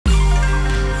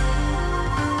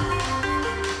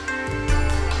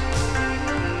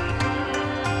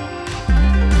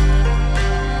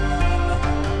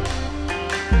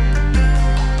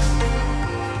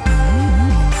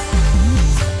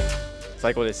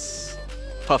最高です。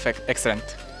Perfect, excellent.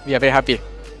 We are very happy.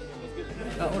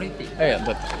 俺言っていい？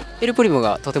エルプリモ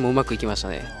がとてもうまくいきました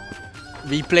ね。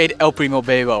We played El Primo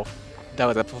very well. That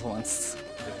was a performance.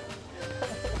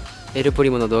 エルプリ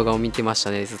モの動画を見てまし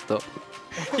たね、ずっと。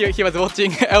He was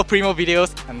watching El Primo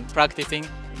videos and practicing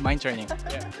mind training.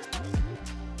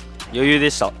 余裕で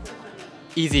した。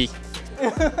Easy.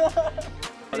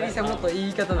 もっと言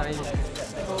い方ないの？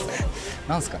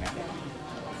なんすかね。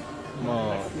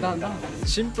まあ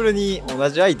シンプルに同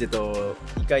じ相手と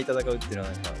2回戦うっていうのは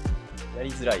なんかやり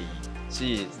づらい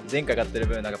し、前回勝ってる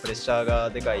分なんかプレッシャー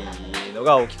がでかいの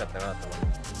が大きかったなと思い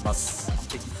ます。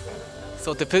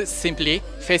So to put simply,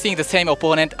 facing the same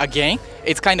opponent again,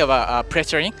 it's kind of a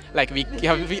pressuring. Like we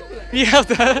have the we have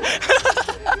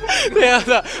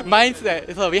the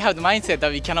mindset. So we have the mindset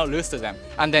that we cannot lose to them,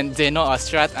 and then they know our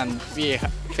strat, and we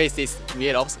face these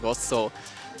weird obstacles. So,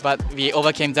 but we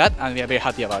overcame that, and we are very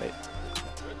happy about it.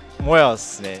 もやっ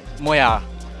すね。もや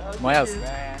っす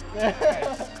ね。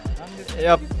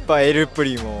やっぱエルプ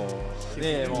リモ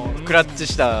ね、もうクラッチ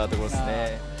したところです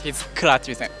ね。His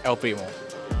clutch is El Primo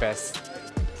best.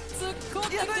 どう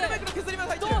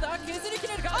だ削り切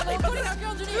れるか。残り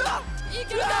142。い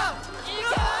けるか。いけ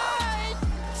ーい。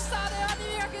下でアニ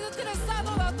メが削ってる。さあど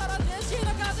うだったらジェシー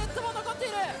のカセットも残ってい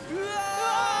る。うわ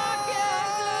ー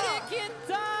削り切っ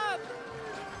た。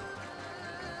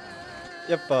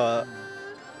やっぱ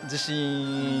自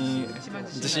信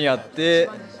あって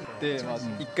で、まあ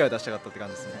1回は出したかったって感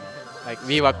じですね。Like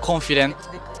we were confident,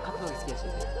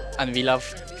 and we love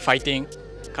fighting,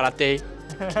 karate,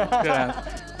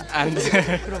 and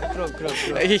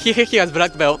he has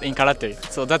black belt in karate,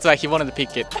 so that's why he wanted to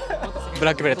pick it.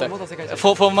 Black belt,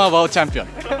 former world champion,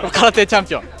 karate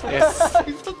champion. Yes.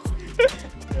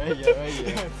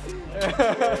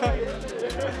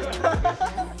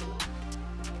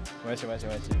 も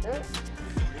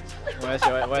や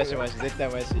し絶対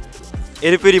もやし。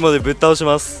エルプリモでぶっ倒し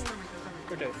ます。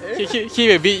He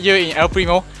will beat you in El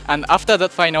Primo, and after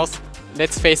that finals,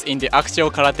 let's face in the actual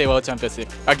Karate World Championship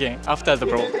again after the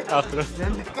brawl.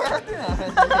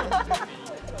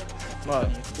 まあ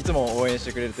いつも応援し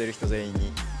てくれてる人全員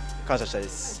に感謝したいで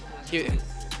す。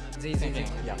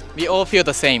We all feel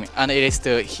the same, and it is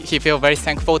he feel very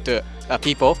thankful to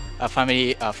people,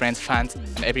 family, friends, fans,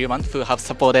 and everyone who have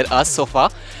supported us so far.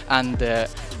 And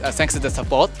thanks to the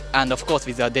support, and of course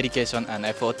with our dedication and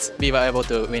efforts, we were able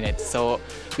to win it. So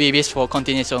we wish for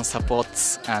continuation support,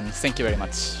 and thank you very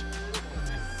much.